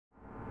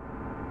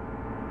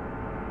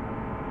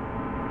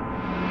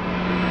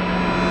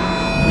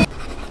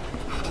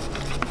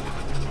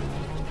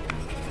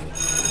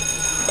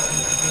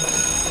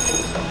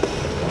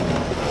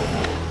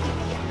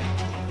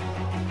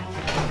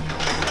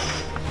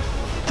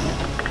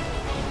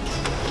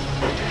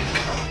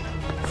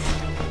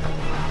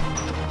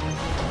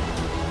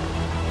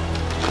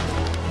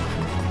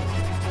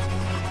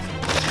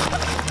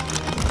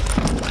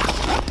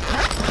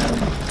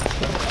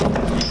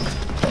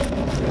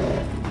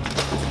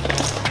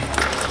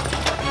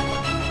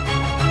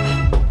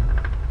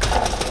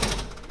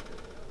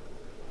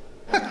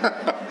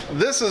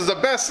This is the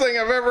best thing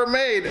I've ever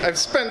made. I've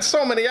spent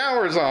so many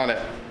hours on it.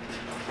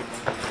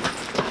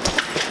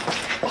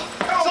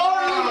 Come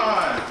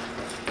on!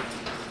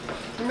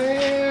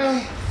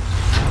 Man.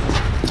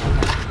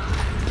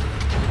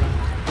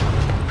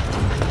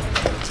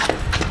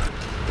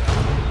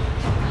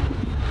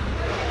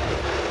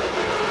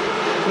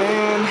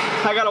 Man,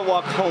 I gotta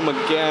walk home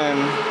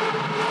again.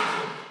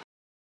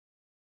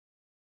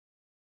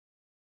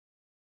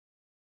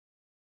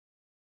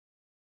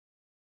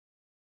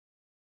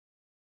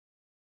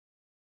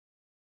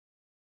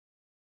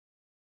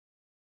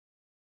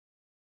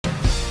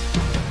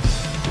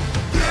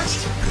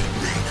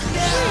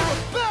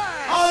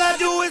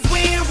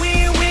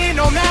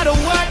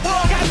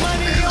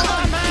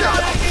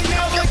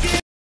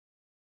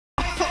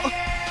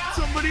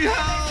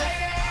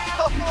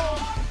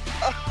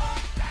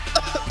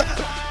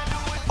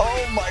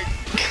 Oh my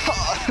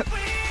God.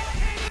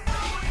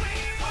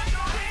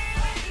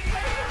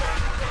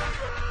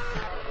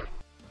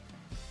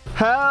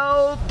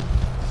 Help!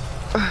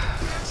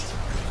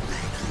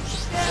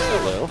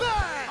 Hello.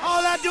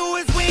 All I do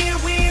is win,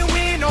 win,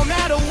 win, no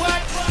matter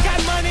what.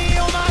 Got money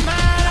on my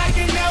mind, I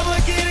can never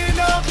get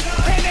enough.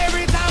 And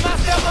every time I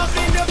step up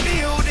in the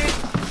building,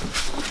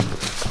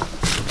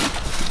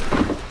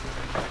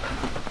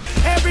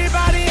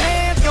 everybody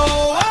hands go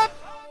up.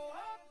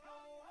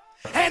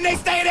 And they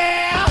stay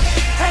there,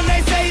 and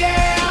they say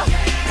yeah,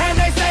 and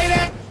they say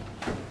that.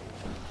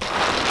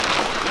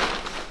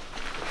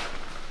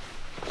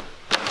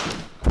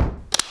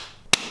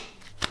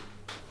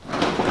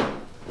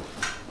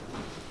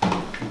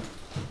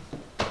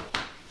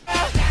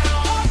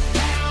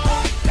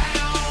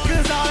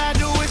 Cause all I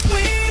do is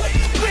win,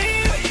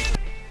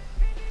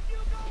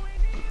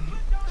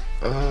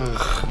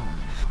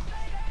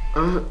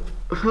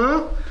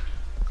 Huh?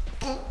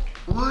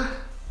 What?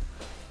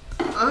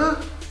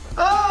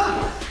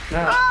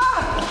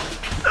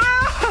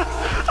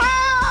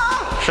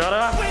 Shut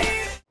up.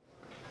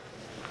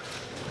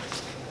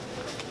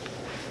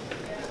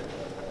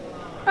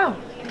 Oh,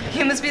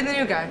 you must be the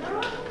new guy.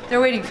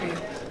 They're waiting for you.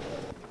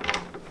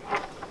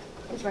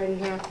 He's right in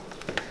here.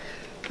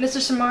 Mr.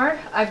 Shamar,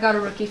 I've got a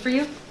rookie for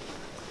you.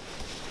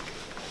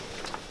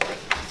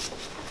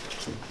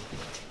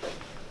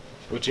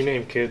 What's your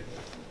name, kid?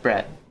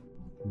 Brett.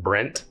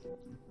 Brent?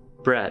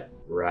 Brett.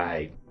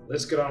 Right.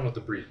 Let's get on with the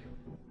briefing.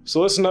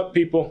 So listen up,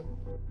 people.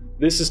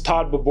 This is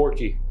Todd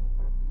Boborky.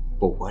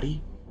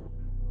 Boborky?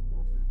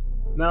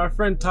 Now, our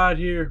friend Todd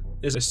here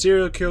is a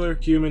serial killer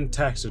human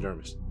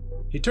taxidermist.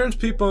 He turns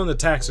people into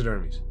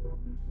taxidermies.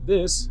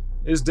 This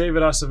is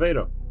David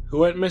Acevedo, who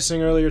went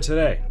missing earlier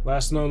today.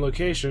 Last known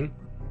location,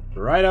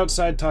 right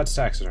outside Todd's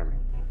taxidermy.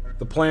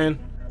 The plan: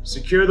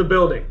 secure the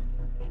building.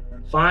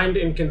 Find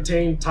and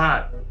contain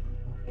Todd.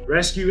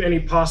 Rescue any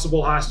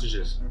possible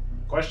hostages.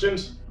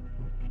 Questions?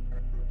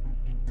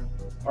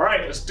 All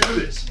right, let's do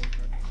this.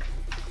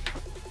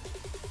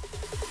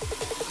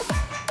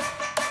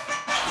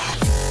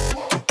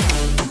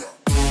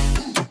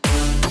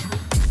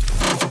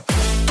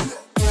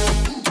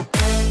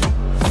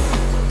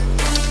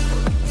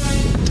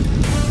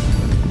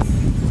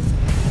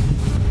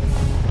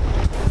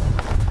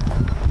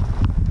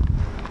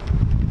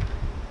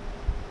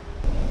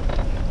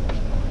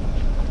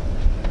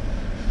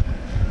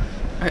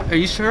 Are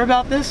you sure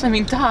about this? I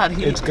mean, Todd,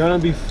 It's gonna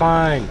be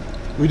fine.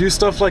 We do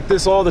stuff like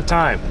this all the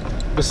time.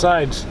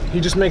 Besides, he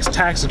just makes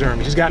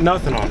taxidermy. He's got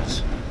nothing on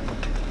us.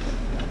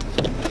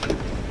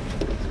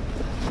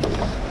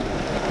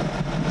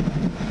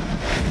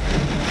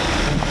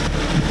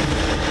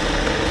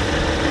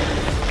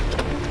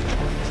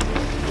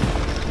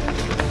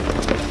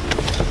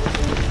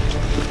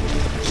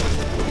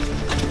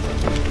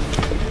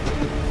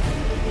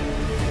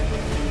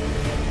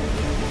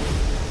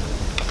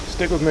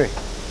 Stick with me.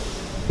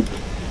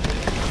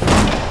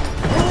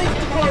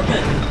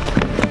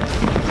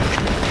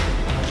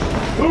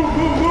 Move,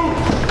 move, move!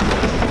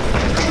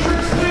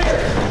 Entrance clear!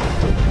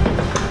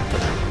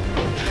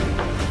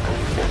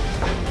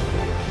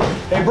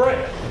 Hey,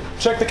 Brett,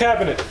 check the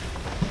cabinet.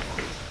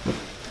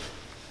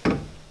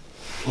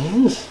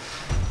 Beans?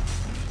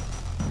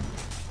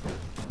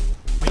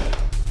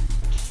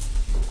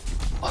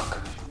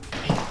 Look.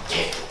 Hey,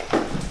 kid.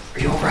 Are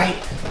you alright?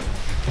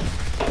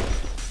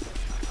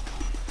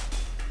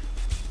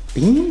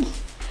 Beans?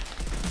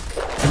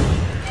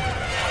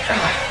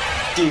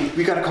 Dean,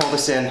 we gotta call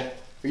this in.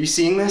 Are you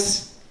seeing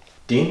this?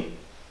 Dean?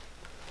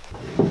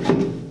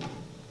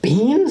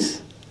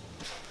 Beans?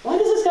 Why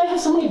does this guy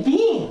have so many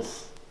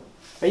beans?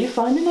 Are you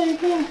finding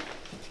anything?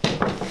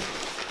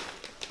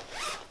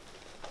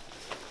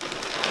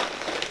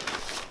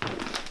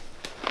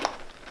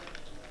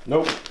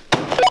 Nope.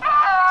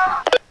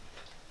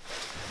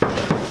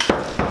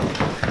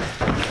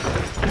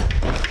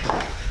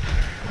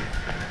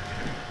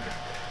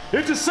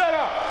 It's a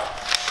setup!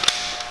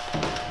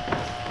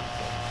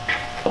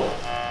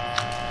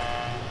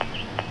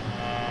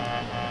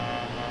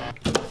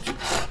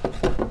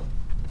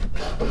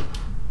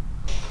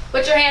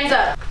 Put your hands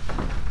up.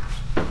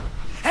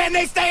 and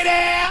they stay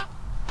there.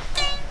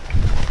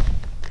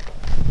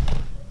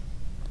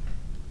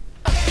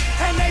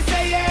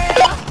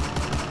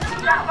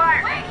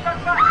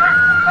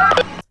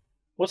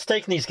 What's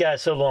taking these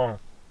guys so long?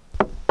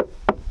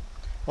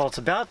 Well, it's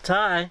about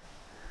time.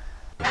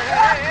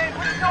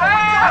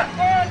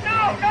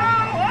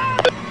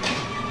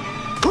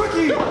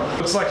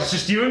 Looks like it's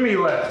just you and me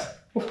left.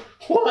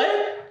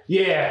 What?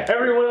 Yeah,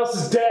 everyone else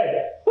is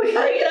dead. We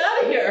gotta get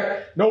out of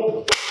here.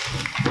 Nope.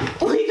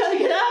 We gotta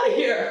get out of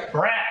here.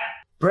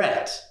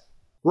 Brett.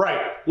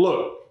 Right,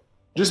 look.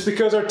 Just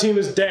because our team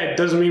is dead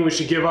doesn't mean we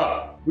should give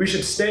up. We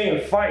should stay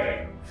and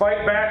fight.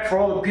 Fight back for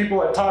all the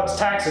people at Todd's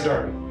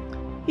Taxidermy.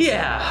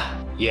 Yeah.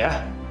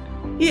 Yeah?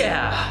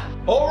 Yeah.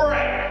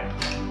 Alright.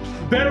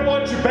 Better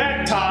watch your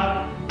back,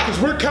 Todd, because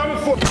we're coming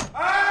for—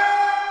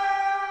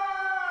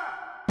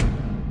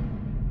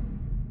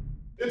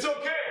 It's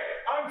okay.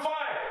 I'm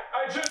fine.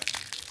 I just—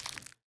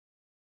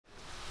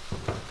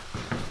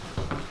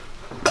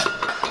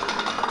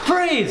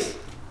 Freeze!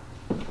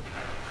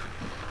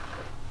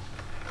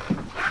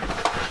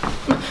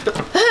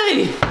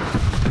 Hey!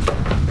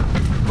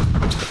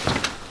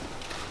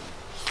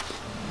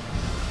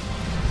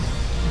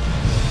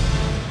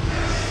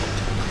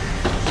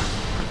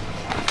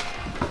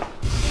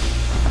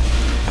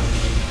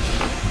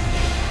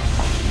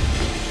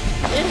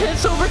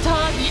 It's over,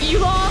 Todd. You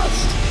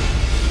lost!